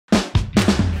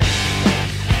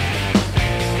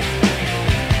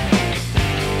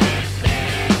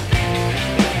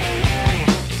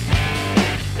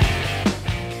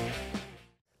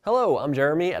Hello, I'm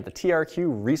Jeremy at the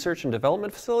TRQ Research and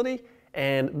Development Facility,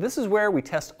 and this is where we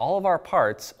test all of our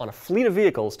parts on a fleet of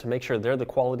vehicles to make sure they're the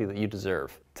quality that you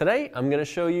deserve. Today, I'm going to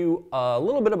show you a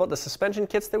little bit about the suspension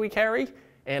kits that we carry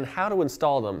and how to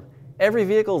install them. Every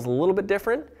vehicle is a little bit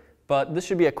different, but this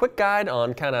should be a quick guide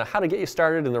on kind of how to get you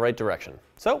started in the right direction.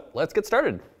 So, let's get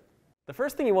started. The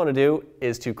first thing you want to do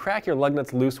is to crack your lug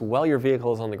nuts loose while your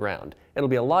vehicle is on the ground. It'll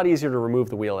be a lot easier to remove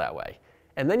the wheel that way.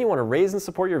 And then you want to raise and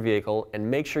support your vehicle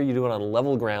and make sure you do it on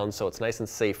level ground so it's nice and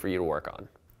safe for you to work on.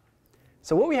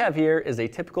 So what we have here is a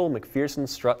typical McPherson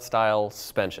strut style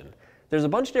suspension. There's a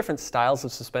bunch of different styles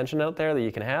of suspension out there that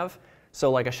you can have. So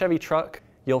like a Chevy truck,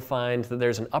 you'll find that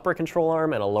there's an upper control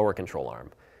arm and a lower control arm.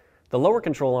 The lower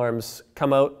control arms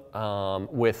come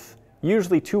out with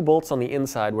usually two bolts on the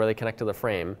inside where they connect to the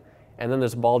frame, and then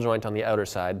there's a ball joint on the outer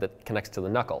side that connects to the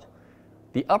knuckle.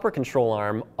 The upper control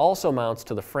arm also mounts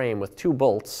to the frame with two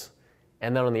bolts,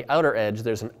 and then on the outer edge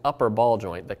there's an upper ball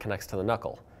joint that connects to the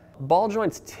knuckle. Ball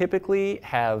joints typically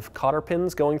have cotter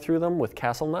pins going through them with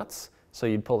castle nuts, so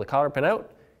you'd pull the cotter pin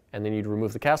out, and then you'd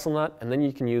remove the castle nut, and then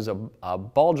you can use a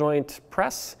ball joint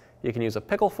press, you can use a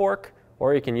pickle fork,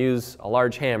 or you can use a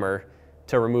large hammer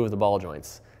to remove the ball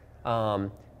joints.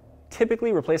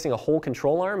 Typically replacing a whole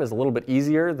control arm is a little bit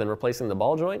easier than replacing the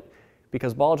ball joint,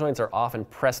 because ball joints are often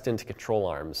pressed into control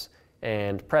arms,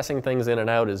 and pressing things in and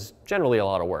out is generally a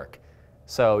lot of work.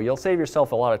 So you'll save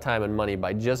yourself a lot of time and money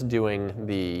by just doing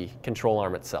the control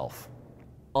arm itself.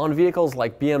 On vehicles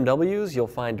like BMWs, you'll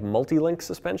find multi-link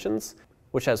suspensions,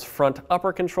 which has front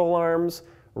upper control arms,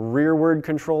 rearward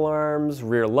control arms,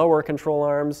 rear lower control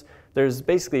arms. There's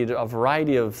basically a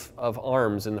variety of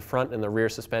arms in the front and the rear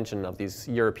suspension of these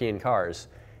European cars.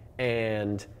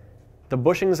 And the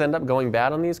bushings end up going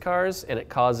bad on these cars, and it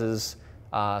causes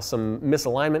some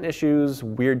misalignment issues,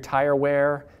 weird tire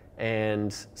wear,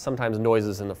 and sometimes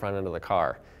noises in the front end of the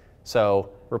car.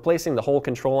 So replacing the whole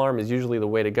control arm is usually the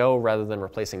way to go rather than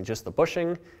replacing just the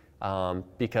bushing,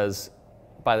 because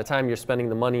by the time you're spending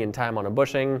the money and time on a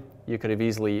bushing, you could have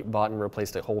easily bought and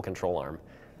replaced a whole control arm.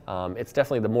 It's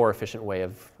definitely the more efficient way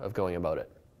of going about it.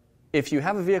 If you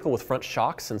have a vehicle with front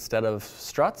shocks instead of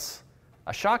struts,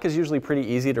 a shock is usually pretty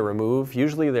easy to remove.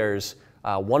 Usually there's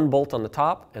one bolt on the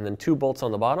top and then two bolts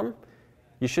on the bottom.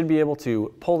 You should be able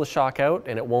to pull the shock out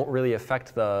and it won't really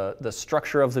affect the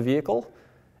structure of the vehicle,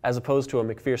 as opposed to a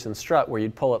McPherson strut where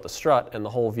you'd pull out the strut and the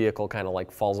whole vehicle kind of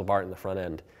like falls apart in the front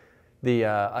end.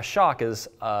 A shock is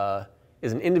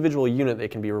an individual unit that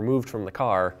can be removed from the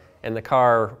car, and the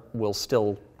car will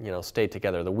still stay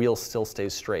together. The wheel still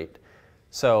stays straight.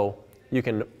 So you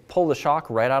can pull the shock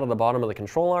right out of the bottom of the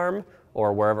control arm,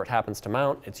 or wherever it happens to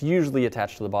mount. It's usually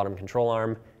attached to the bottom control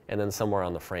arm and then somewhere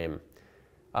on the frame.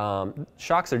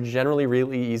 Shocks are generally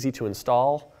really easy to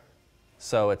install,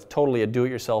 so it's totally a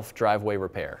do-it-yourself driveway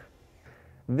repair.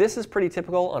 This is pretty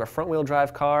typical on a front-wheel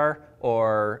drive car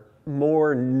or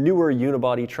more newer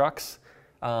unibody trucks,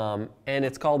 and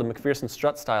it's called a McPherson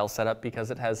strut style setup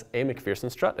because it has a McPherson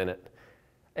strut in it.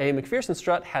 A McPherson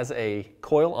strut has a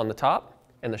coil on the top,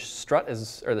 and the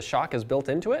shock is built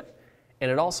into it. And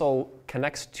it also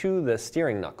connects to the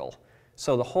steering knuckle.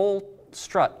 So the whole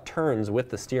strut turns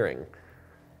with the steering.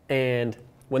 And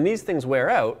when these things wear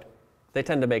out, they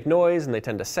tend to make noise and they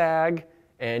tend to sag,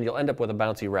 and you'll end up with a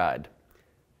bouncy ride.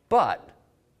 But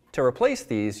to replace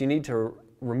these, you need to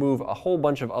remove a whole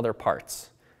bunch of other parts.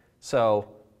 So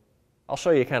I'll show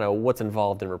you kind of what's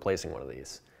involved in replacing one of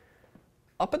these.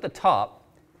 Up at the top,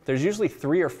 there's usually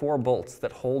 3 or 4 bolts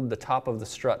that hold the top of the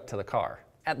strut to the car.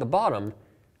 At the bottom,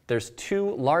 there's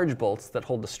 2 large bolts that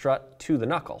hold the strut to the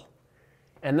knuckle.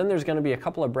 And then there's going to be a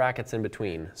couple of brackets in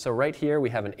between. So right here we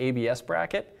have an ABS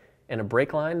bracket and a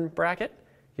brake line bracket.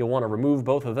 You'll want to remove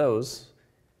both of those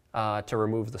to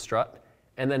remove the strut.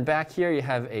 And then back here you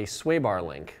have a sway bar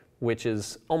link, which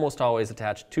is almost always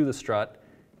attached to the strut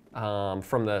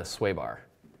from the sway bar.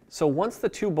 So once the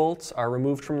 2 bolts are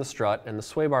removed from the strut and the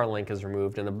sway bar link is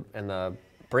removed and the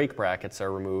brake brackets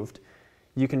are removed,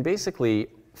 you can basically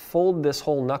fold this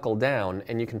whole knuckle down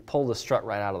and you can pull the strut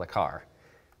right out of the car.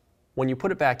 When you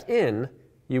put it back in,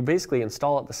 you basically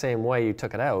install it the same way you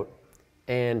took it out,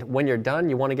 and when you're done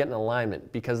you want to get an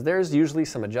alignment, because there's usually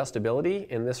some adjustability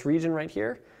in this region right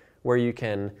here where you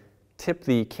can tip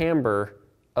the camber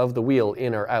of the wheel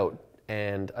in or out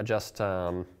and adjust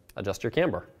your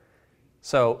camber.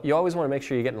 So you always want to make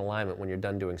sure you get an alignment when you're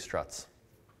done doing struts.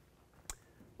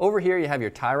 Over here you have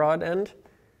your tie rod end.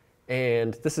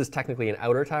 And this is technically an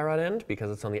outer tie rod end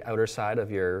because it's on the outer side of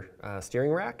your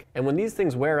steering rack. And when these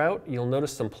things wear out, you'll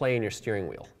notice some play in your steering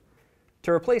wheel.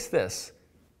 To replace this,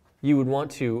 you would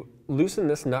want to loosen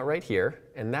this nut right here,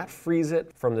 and that frees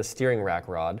it from the steering rack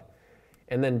rod.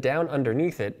 And then down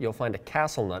underneath it, you'll find a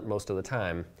castle nut most of the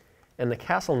time. And the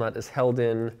castle nut is held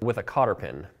in with a cotter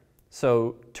pin.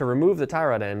 So to remove the tie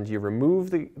rod end, you remove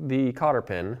the cotter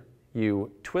pin,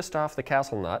 you twist off the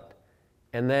castle nut,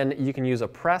 and then you can use a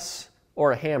press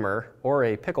or a hammer or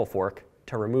a pickle fork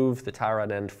to remove the tie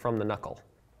rod end from the knuckle.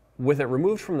 With it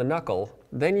removed from the knuckle,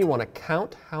 then you want to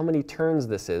count how many turns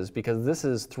this is, because this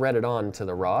is threaded on to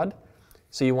the rod.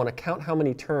 So you want to count how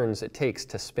many turns it takes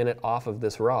to spin it off of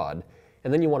this rod,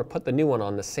 and then you want to put the new one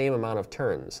on the same amount of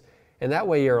turns. And that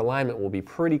way your alignment will be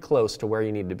pretty close to where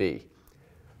you need to be.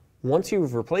 Once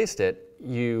you've replaced it,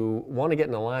 you want to get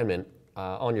an alignment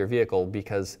on your vehicle,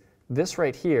 because this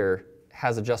right here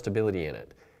has adjustability in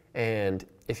it. And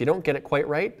if you don't get it quite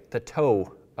right, the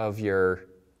toe of your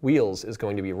wheels is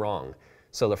going to be wrong.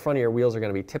 So the front of your wheels are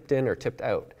going to be tipped in or tipped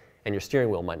out, and your steering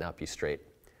wheel might not be straight.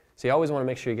 So you always want to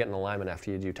make sure you get an alignment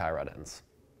after you do tie rod ends.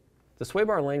 The sway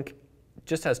bar link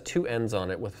just has two ends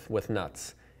on it with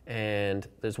nuts. And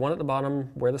there's one at the bottom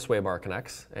where the sway bar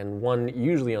connects, and one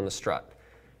usually on the strut.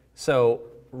 So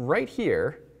right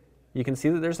here, you can see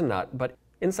that there's a nut, but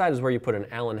inside is where you put an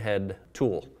Allen head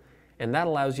tool. And that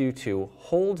allows you to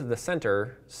hold the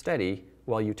center steady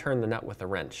while you turn the nut with a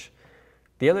wrench.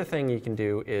 The other thing you can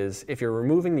do is, if you're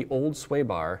removing the old sway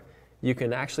bar, you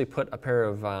can actually put a pair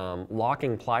of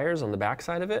locking pliers on the back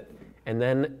side of it, and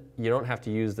then you don't have to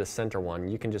use the center one.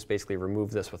 You can just basically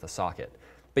remove this with a socket.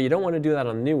 But you don't want to do that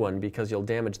on the new one, because you'll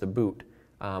damage the boot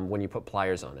when you put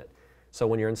pliers on it. So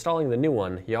when you're installing the new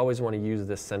one, you always want to use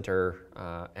this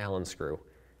center Allen screw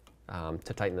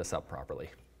to tighten this up properly.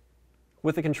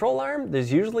 With the control arm,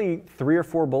 there's usually 3 or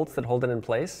 4 bolts that hold it in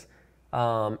place.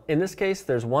 In this case,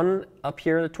 there's one up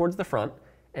here towards the front,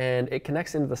 and it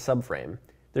connects into the subframe.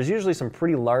 There's usually some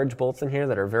pretty large bolts in here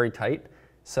that are very tight,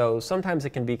 so sometimes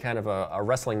it can be kind of a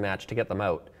wrestling match to get them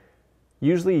out.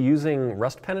 Usually using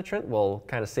rust penetrant will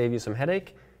kind of save you some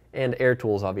headache, and air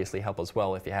tools obviously help as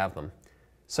well if you have them.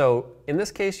 So in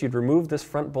this case, you'd remove this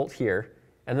front bolt here,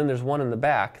 and then there's one in the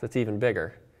back that's even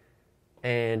bigger.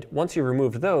 And once you've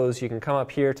removed those, you can come up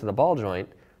here to the ball joint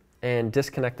and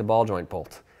disconnect the ball joint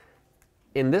bolt.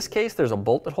 In this case, there's a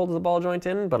bolt that holds the ball joint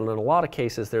in, but in a lot of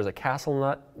cases, there's a castle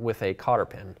nut with a cotter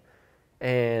pin.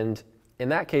 And in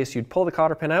that case, you'd pull the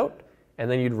cotter pin out, and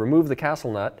then you'd remove the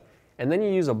castle nut, and then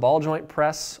you use a ball joint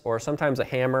press or sometimes a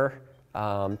hammer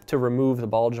to remove the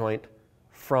ball joint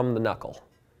from the knuckle.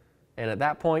 And at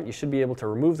that point, you should be able to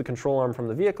remove the control arm from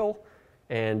the vehicle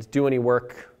and do any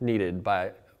work needed,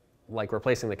 by like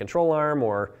replacing the control arm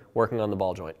or working on the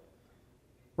ball joint.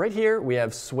 Right here, we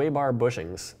have sway bar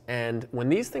bushings, and when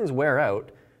these things wear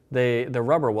out, the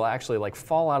rubber will actually like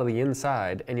fall out of the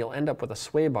inside, and you'll end up with a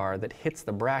sway bar that hits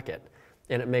the bracket,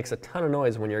 and it makes a ton of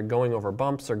noise when you're going over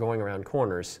bumps or going around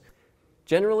corners.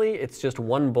 Generally, it's just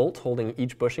one bolt holding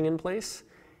each bushing in place.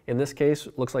 In this case,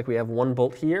 it looks like we have one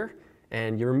bolt here,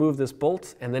 and you remove this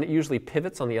bolt, and then it usually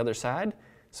pivots on the other side.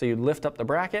 So you lift up the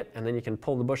bracket, and then you can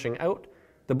pull the bushing out.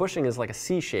 The bushing is like a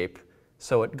C shape,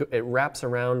 so it wraps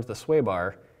around the sway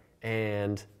bar,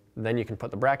 and then you can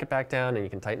put the bracket back down and you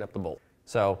can tighten up the bolt.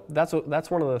 So that's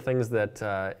one of the things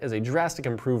that is a drastic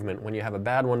improvement when you have a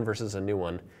bad one versus a new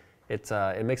one.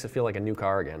 It makes it feel like a new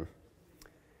car again.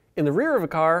 In the rear of a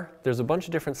car, there's a bunch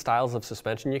of different styles of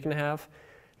suspension you can have.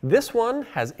 This one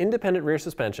has independent rear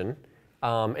suspension,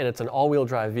 and it's an all-wheel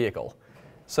drive vehicle.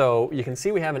 So you can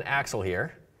see we have an axle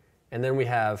here, and then we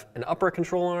have an upper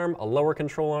control arm, a lower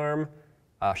control arm,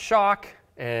 a shock,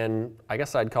 and I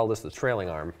guess I'd call this the trailing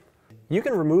arm. You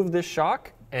can remove this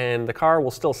shock, and the car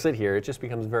will still sit here. It just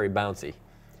becomes very bouncy.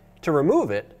 To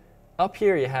remove it, up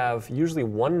here you have usually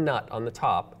one nut on the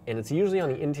top, and it's usually on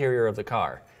the interior of the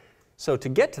car. So to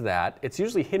get to that, it's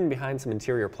usually hidden behind some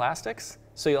interior plastics,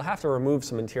 so you'll have to remove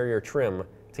some interior trim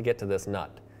to get to this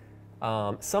nut.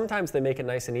 Sometimes they make it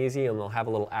nice and easy, and they'll have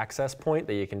a little access point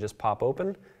that you can just pop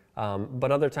open,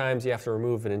 but other times you have to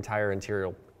remove an entire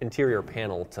interior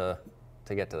panel to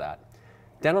get to that.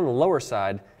 Down on the lower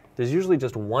side, there's usually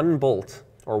just one bolt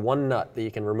or one nut that you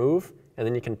can remove, and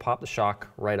then you can pop the shock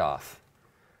right off.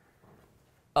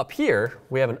 Up here,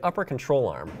 we have an upper control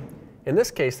arm. In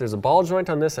this case, there's a ball joint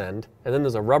on this end, and then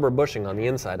there's a rubber bushing on the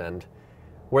inside end.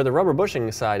 Where the rubber bushing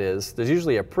side is, there's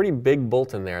usually a pretty big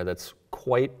bolt in there that's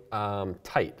quite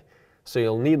tight. So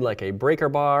you'll need like a breaker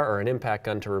bar or an impact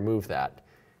gun to remove that.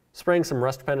 Spraying some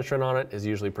rust penetrant on it is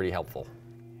usually pretty helpful.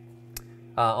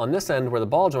 On this end, where the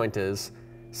ball joint is,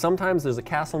 sometimes there's a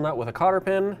castle nut with a cotter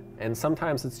pin, and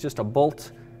sometimes it's just a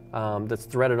bolt that's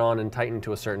threaded on and tightened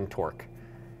to a certain torque.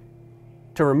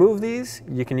 To remove these,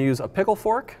 you can use a pickle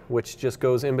fork, which just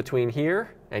goes in between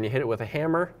here, and you hit it with a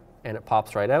hammer, and it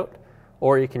pops right out.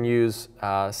 or you can use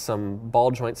some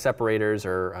ball joint separators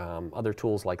or other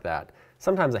tools like that.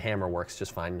 Sometimes a hammer works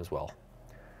just fine as well.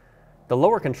 The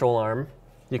lower control arm,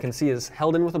 you can see, is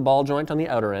held in with a ball joint on the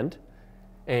outer end.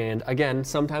 And again,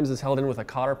 sometimes it's held in with a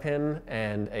cotter pin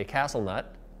and a castle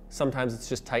nut. Sometimes it's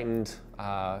just tightened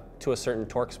to a certain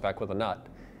torque spec with a nut.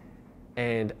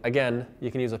 And again,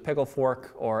 you can use a pickle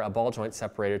fork or a ball joint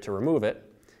separator to remove it.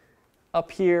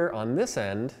 Up here on this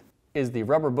end is the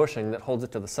rubber bushing that holds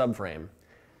it to the subframe.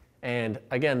 And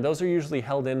again, those are usually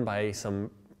held in by some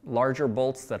larger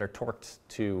bolts that are torqued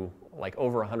to like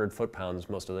over 100 foot-pounds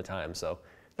most of the time, so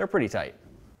they're pretty tight.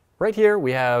 Right here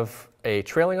we have a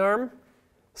trailing arm.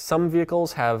 Some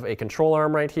vehicles have a control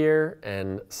arm right here,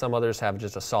 and some others have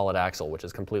just a solid axle, which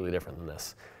is completely different than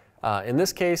this. In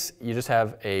this case, you just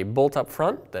have a bolt up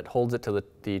front that holds it to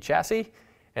the chassis,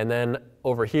 and then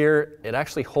over here, it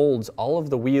actually holds all of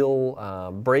the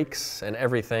wheel brakes and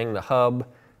everything, the hub,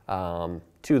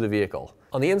 to the vehicle.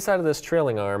 On the inside of this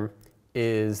trailing arm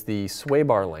is the sway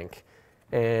bar link.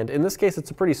 And in this case,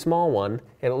 it's a pretty small one,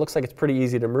 and it looks like it's pretty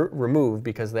easy to remove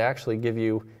because they actually give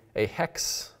you a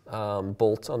hex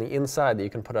bolt on the inside that you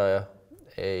can put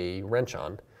a wrench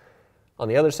on. On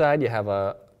the other side, you have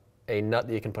a nut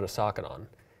that you can put a socket on.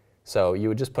 So you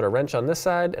would just put a wrench on this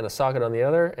side and a socket on the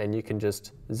other, and you can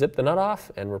just zip the nut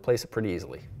off and replace it pretty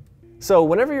easily. So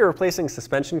whenever you're replacing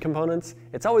suspension components,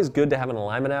 it's always good to have an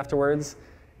alignment afterwards.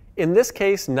 In this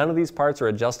case, none of these parts are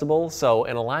adjustable, so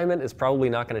an alignment is probably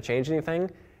not going to change anything.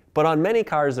 But on many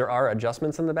cars, there are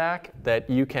adjustments in the back that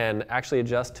you can actually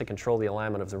adjust to control the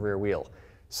alignment of the rear wheel.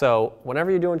 So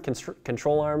whenever you're doing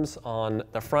control arms on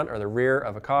the front or the rear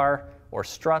of a car or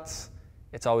struts,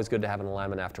 it's always good to have an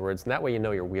alignment afterwards, and that way you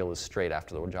know your wheel is straight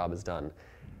after the job is done.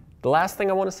 The last thing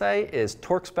I want to say is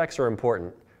torque specs are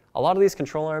important. A lot of these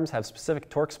control arms have specific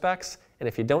torque specs, and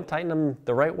if you don't tighten them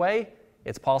the right way,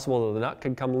 it's possible that the nut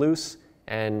could come loose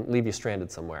and leave you stranded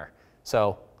somewhere.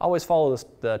 So always follow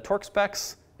the torque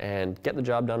specs and get the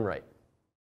job done right.